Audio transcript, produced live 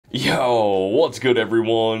Yo, what's good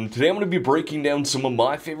everyone? Today I'm going to be breaking down some of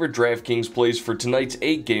my favorite DraftKings plays for tonight's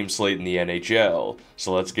 8-game slate in the NHL.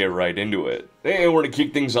 So let's get right into it. And we're going to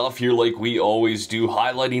kick things off here like we always do,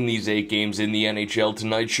 highlighting these 8 games in the NHL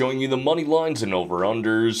tonight, showing you the money lines and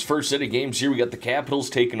over-unders. First set of games here, we got the Capitals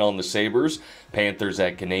taking on the Sabres, Panthers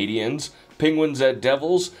at Canadiens, Penguins at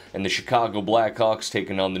Devils, and the Chicago Blackhawks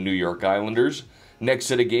taking on the New York Islanders. Next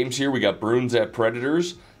set of games here, we got Bruins at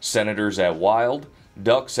Predators, Senators at Wild,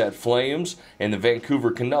 Ducks at Flames, and the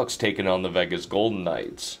Vancouver Canucks taking on the Vegas Golden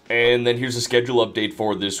Knights. And then here's a schedule update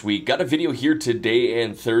for this week. Got a video here today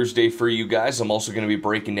and Thursday for you guys. I'm also going to be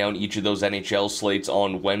breaking down each of those NHL slates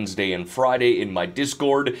on Wednesday and Friday in my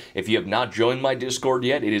Discord. If you have not joined my Discord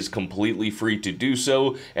yet, it is completely free to do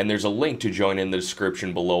so, and there's a link to join in the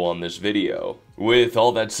description below on this video. With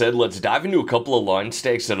all that said, let's dive into a couple of line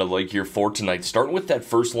stacks that I like here for tonight, starting with that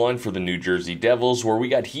first line for the New Jersey Devils, where we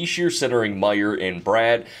got Hischier centering Meyer and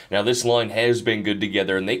Brad. Now, this line has been good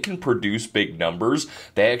together, and they can produce big numbers.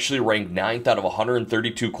 They actually ranked 9th out of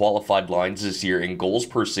 132 qualified lines this year in goals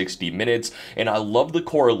per 60 minutes, and I love the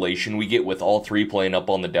correlation we get with all three playing up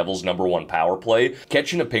on the Devils' #1 power play.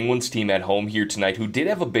 Catching a Penguins team at home here tonight who did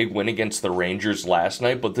have a big win against the Rangers last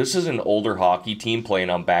night, but this is an older hockey team playing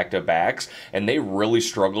on back-to-backs, and they really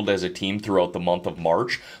struggled as a team throughout the month of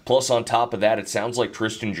March. Plus, on top of that, it sounds like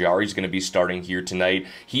Tristan Jarry is going to be starting here tonight.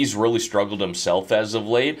 He's really struggled himself as of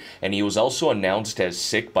late, and he was also announced as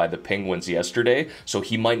sick by the Penguins yesterday, so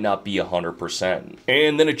he might not be 100%.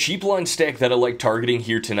 And then a cheap line stack that I like targeting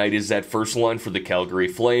here tonight is that first line for the Calgary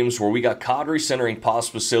Flames, where we got Kadri centering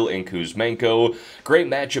Pospisil and Kuzmenko. Great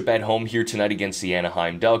matchup at home here tonight against the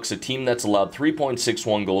Anaheim Ducks, a team that's allowed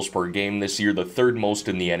 3.61 goals per game this year, the third most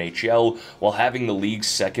in the NHL, while having the league's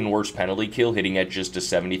second worst penalty kill, hitting at just a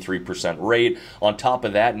 73% rate. On top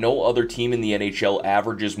of that, no other team in the NHL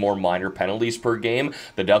averages more minor penalties per game.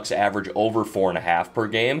 The Ducks average over 4.5 per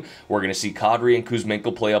game. We're going to see Kadri and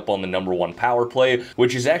Kuzmenko play up on the #1 power play,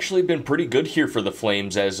 which has actually been pretty good here for the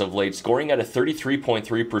Flames as of late, scoring at a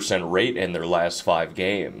 33.3% rate in their last 5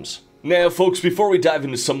 games. Now, folks, before we dive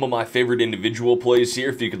into some of my favorite individual plays here,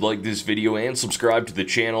 if you could like this video and subscribe to the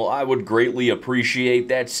channel, I would greatly appreciate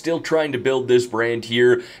that. Still trying to build this brand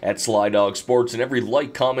here at Slydog Sports, and every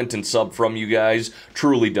like, comment, and sub from you guys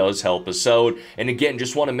truly does help us out. And again,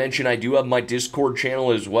 just want to mention I do have my Discord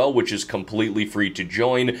channel as well, which is completely free to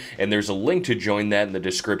join, and there's a link to join that in the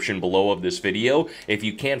description below of this video. If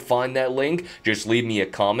you can't find that link, just leave me a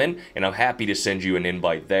comment, and I'm happy to send you an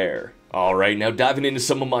invite there. Alright, now diving into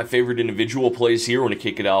some of my favorite individual plays here, I want to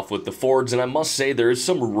kick it off with the forwards, and I must say there is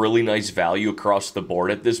some really nice value across the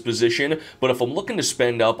board at this position, but if I'm looking to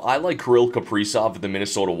spend up, I like Kirill Kaprizov of the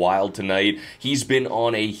Minnesota Wild tonight. He's been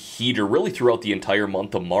on a heater really throughout the entire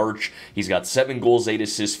month of March. He's got 7 goals, 8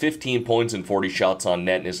 assists, 15 points, and 40 shots on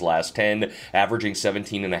net in his last 10, averaging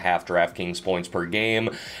 17.5 DraftKings points per game.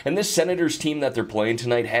 And this Senators team that they're playing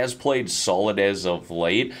tonight has played solid as of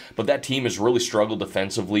late, but that team has really struggled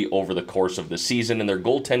defensively over the course of the season, and their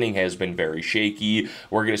goaltending has been very shaky.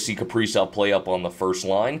 We're going to see Kaprizov play up on the first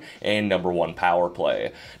line and #1 power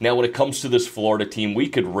play. Now, when it comes to this Florida team, we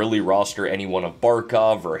could really roster any one of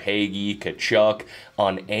Barkov or Hagee, Kachuk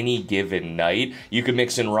on any given night. You could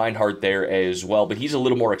mix in Reinhart there as well, but he's a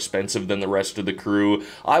little more expensive than the rest of the crew.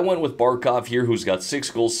 I went with Barkov here, who's got 6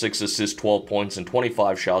 goals, 6 assists, 12 points, and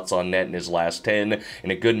 25 shots on net in his last 10, in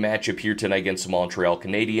a good matchup here tonight against the Montreal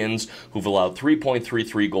Canadiens, who've allowed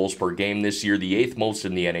 3.33 goals per game this year, the 8th most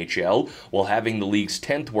in the NHL, while having the league's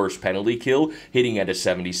 10th worst penalty kill, hitting at a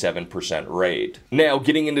 77% rate. Now,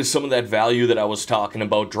 getting into some of that value that I was talking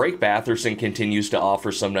about, Drake Batherson continues to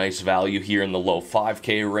offer some nice value here in the low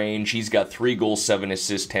 5K range. He's got 3 goals, 7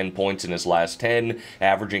 assists, 10 points in his last 10,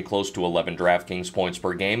 averaging close to 11 DraftKings points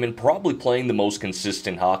per game, and probably playing the most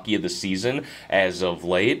consistent hockey of the season as of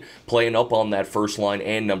late, playing up on that first line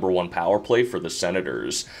and #1 power play for the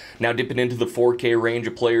Senators. Now, dipping into the 4K range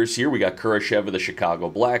of players here, we got Kurashev of the Chicago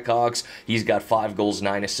Blackhawks. He's got 5 goals,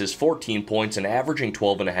 9 assists, 14 points, and averaging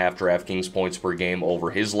 12.5 DraftKings points per game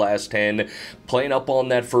over his last 10. Playing up on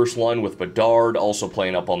that first line with Bedard, also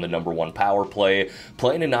playing up on the #1 power play.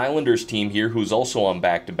 Playing an Islanders team here who's also on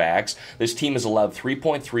back-to-backs. This team has allowed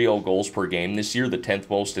 3.30 goals per game this year, the 10th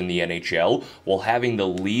most in the NHL, while having the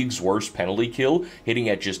league's worst penalty kill, hitting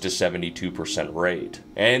at just a 72% rate.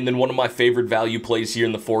 And then one of my favorite value plays here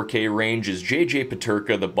in the 4K range is JJ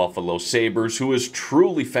Peterka, the Buffalo Buffalo Sabres, who has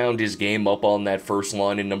truly found his game up on that first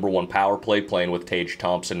line in #1 power play, playing with Tage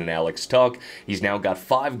Thompson and Alex Tuch. He's now got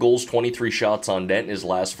 5 goals, 23 shots on net in his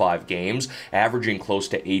last 5 games, averaging close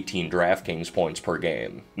to 18 DraftKings points per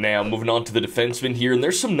game. Now, moving on to the defensemen here, and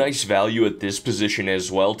there's some nice value at this position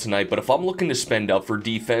as well tonight, but if I'm looking to spend up for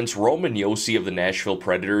defense, Roman Josi of the Nashville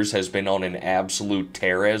Predators has been on an absolute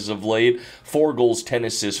tear as of late. 4 goals, 10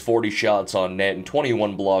 assists, 40 shots on net, and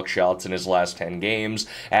 21 block shots in his last 10 games,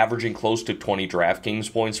 averaging close to 20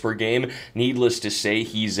 DraftKings points per game. Needless to say,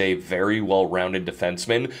 he's a very well-rounded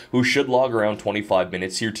defenseman who should log around 25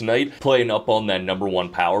 minutes here tonight, playing up on that #1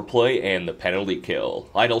 power play and the penalty kill.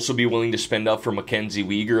 I'd also be willing to spend up for Mackenzie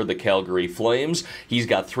Weegar of the Calgary Flames. He's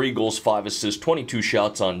got 3 goals, 5 assists, 22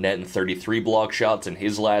 shots on net, and 33 block shots in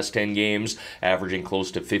his last 10 games, averaging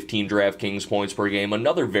close to 15 DraftKings points per game.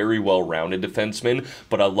 Another very well-rounded defenseman,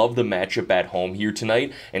 but I love the matchup at home here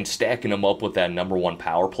tonight and stacking him up with that #1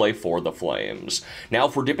 power play for the Flames. Now,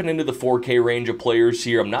 if we're dipping into the 4K range of players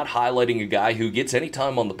here, I'm not highlighting a guy who gets any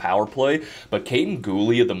time on the power play, but Caden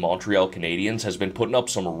Gooley of the Montreal Canadiens has been putting up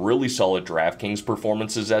some really solid DraftKings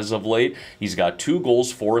performances as of late. He's got 2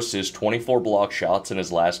 goals, 4 assists, 24 block shots in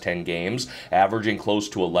his last 10 games, averaging close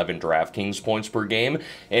to 11 DraftKings points per game.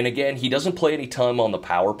 And again, he doesn't play any time on the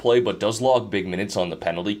power play, but does log big minutes on the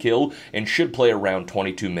penalty kill, and should play around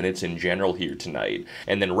 22 minutes in general here tonight.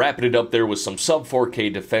 And then wrapping it up there with some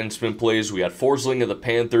sub-4K defenseman plays, we got Forsling of the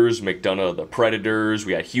Panthers, McDonough of the Predators,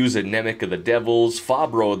 we got Hughes and Nemec of the Devils,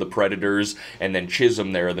 Fabro of the Predators, and then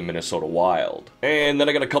Chisholm there of the Minnesota Wild. And then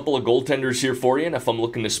I got a couple of goaltenders here for you, and if I'm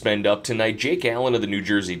looking to spend up tonight, Jake Allen of the New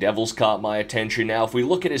Jersey Devils caught my attention. Now, if we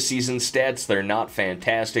look at his season stats, they're not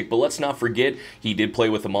fantastic, but let's not forget he did play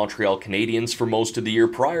with the Montreal Canadiens for most of the year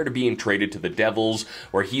prior to being traded to the Devils,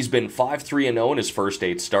 where he's been 5-3-0 in his first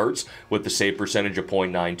 8 starts, with the save percentage of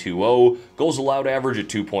 .920, goals allowed average at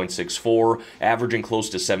 2.64, averaging close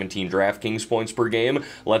to 17 DraftKings points per game.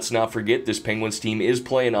 Let's not forget this Penguins team is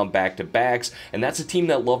playing on back-to-backs, and that's a team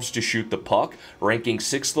that loves to shoot the puck, ranking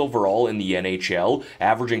 6th overall in the NHL,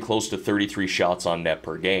 averaging close to 33 shots on net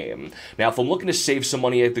per game. Now, if I'm looking to save some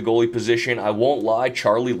money at the goalie position, I won't lie,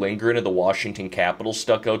 Charlie Lindgren of the Washington Capitals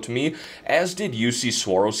stuck out to me, as did UC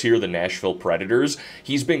Soros here, the Nashville Predators.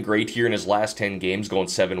 He's been great here in his last 10 games, going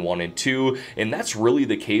 7-1-2, and that's really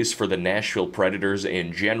the case for the Nashville Predators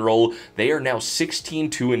in general. They are now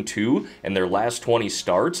 16-2-2 in their last 20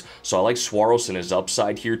 starts, so I like Soros and his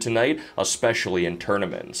upside here tonight, especially in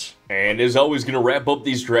tournaments. And as always, going to wrap up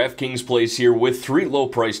these DraftKings plays here with 3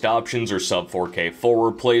 low-priced options or sub-4K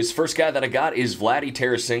forward plays. First guy that I got is Vladdy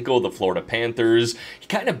Tarasenko of the Florida Panthers. He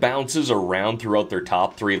kind of bounces around throughout their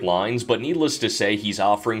top 3 lines, but needless to say, he's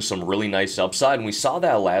offering some really nice upside, and we saw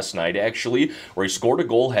that last night, actually, where he scored a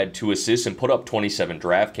goal, had 2 assists, and put up 27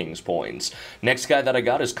 DraftKings points. Next guy that I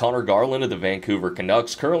got is Connor Garland of the Vancouver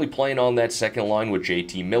Canucks, currently playing on that second line with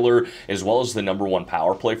JT Miller, as well as the #1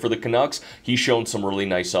 power play for the Canucks. He's shown some really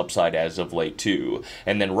nice upside as of late too.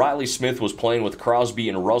 And then Riley Smith was playing with Crosby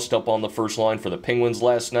and Rust up on the first line for the Penguins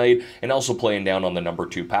last night, and also playing down on the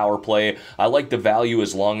 #2 power play. I like the value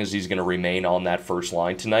as long as he's going to remain on that first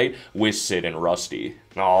line tonight with Sid and Rusty.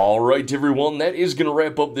 Alright everyone, that is going to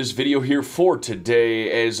wrap up this video here for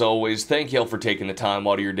today. As always, thank y'all for taking the time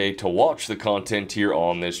out of your day to watch the content here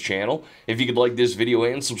on this channel. If you could like this video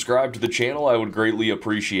and subscribe to the channel, I would greatly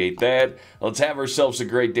appreciate that. Let's have ourselves a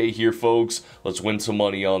great day here, folks. Let's win some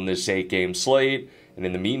money on this 8-game slate. And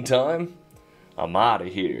in the meantime, I'm out of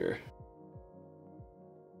here.